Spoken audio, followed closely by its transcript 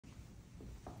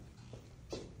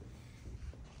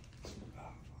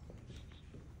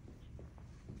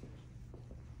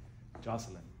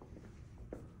Jocelyn.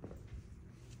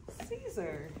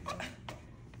 Caesar.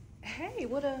 Hey,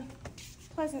 what a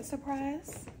pleasant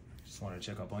surprise. Just wanted to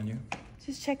check up on you.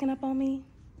 Just checking up on me.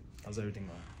 How's everything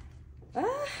going?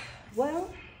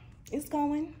 Well, it's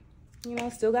going. You know,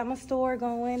 still got my store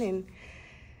going and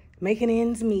making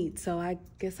ends meet, so I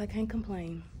guess I can't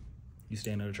complain. You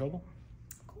staying out of trouble?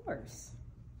 Of course.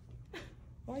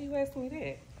 Why are you asking me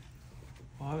that?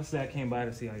 Well, obviously I came by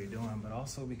to see how you're doing, but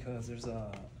also because there's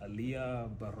a Alia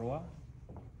Barroa.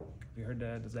 You heard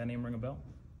that? Does that name ring a bell?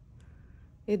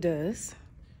 It does.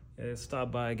 Yeah, it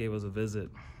stopped by, gave us a visit.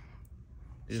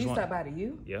 She stopped by to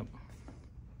you? Yep.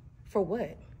 For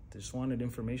what? They just wanted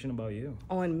information about you.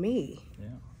 On me? Yeah.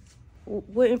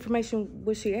 What information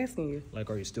was she asking you? Like,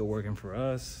 are you still working for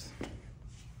us?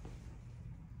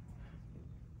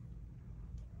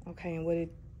 Okay, and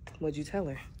what'd you tell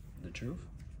her? The truth.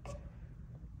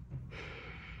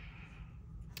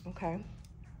 Okay.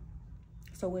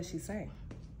 So what'd she say?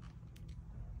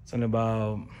 Something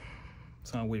about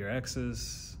something with your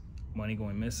exes, money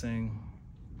going missing,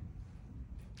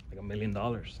 like $1 million.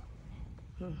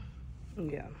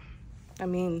 Yeah. I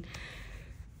mean,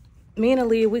 me and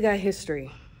Alia, we got history.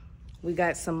 We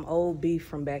got some old beef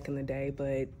from back in the day,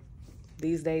 but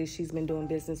these days she's been doing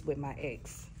business with my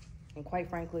ex. And quite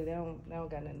frankly, they don't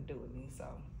got nothing to do with me, so.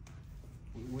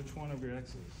 Which one of your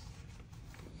exes?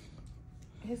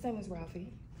 His name is Ralphie.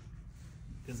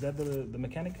 Is that the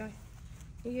mechanic guy?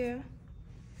 Yeah.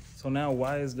 So now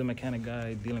why is the mechanic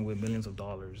guy dealing with millions of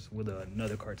dollars with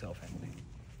another cartel family?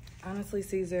 Honestly,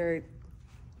 Caesar,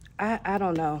 I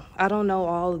don't know. I don't know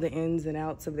all of the ins and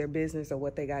outs of their business or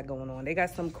what they got going on. They got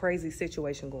some crazy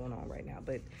situation going on right now,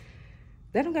 but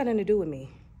that don't got nothing to do with me.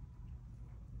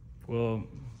 Well,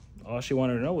 all she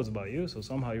wanted to know was about you, so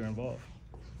somehow you're involved.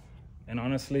 And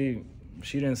honestly,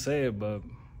 she didn't say it, but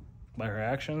by her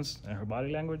actions and her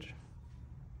body language,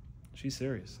 she's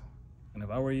serious. And if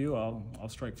I were you, I'll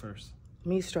strike first.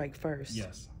 Me strike first?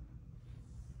 Yes.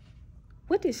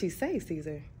 What did she say,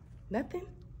 Caesar? Nothing?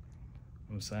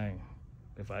 I'm saying,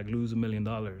 if I lose $1 million,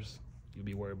 you'll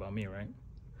be worried about me, right?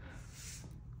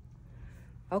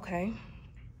 Okay.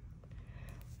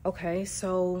 Okay,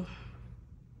 so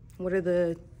what are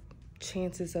the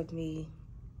chances of me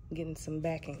getting some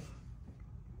backing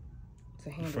to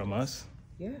handle From this? us?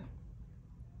 Yeah.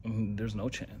 There's no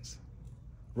chance.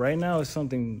 Right now it's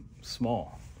something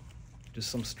small,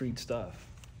 just some street stuff.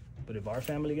 But if our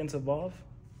family gets involved,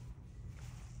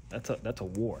 that's a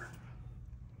war.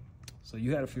 So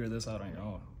you had to figure this out on your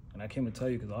own. And I came to tell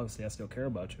you because obviously I still care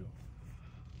about you.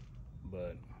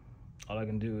 But all I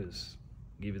can do is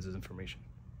give you this information.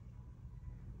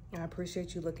 I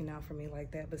appreciate you looking out for me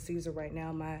like that, but Caesar, right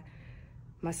now,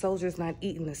 my soldiers not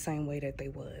eating the same way that they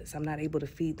was. I'm not able to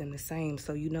feed them the same,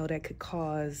 so you know that could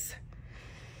cause,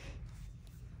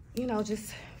 you know,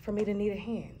 just for me to need a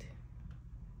hand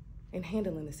in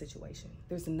handling the situation.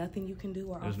 There's nothing you can do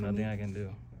or offer me? There's nothing I can do.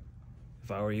 If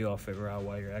I were you, I'll figure out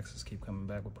why your exes keep coming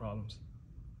back with problems.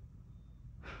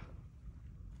 It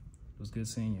was good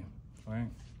seeing you, all right?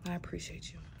 I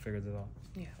appreciate you. Figured it out.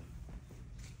 Yeah.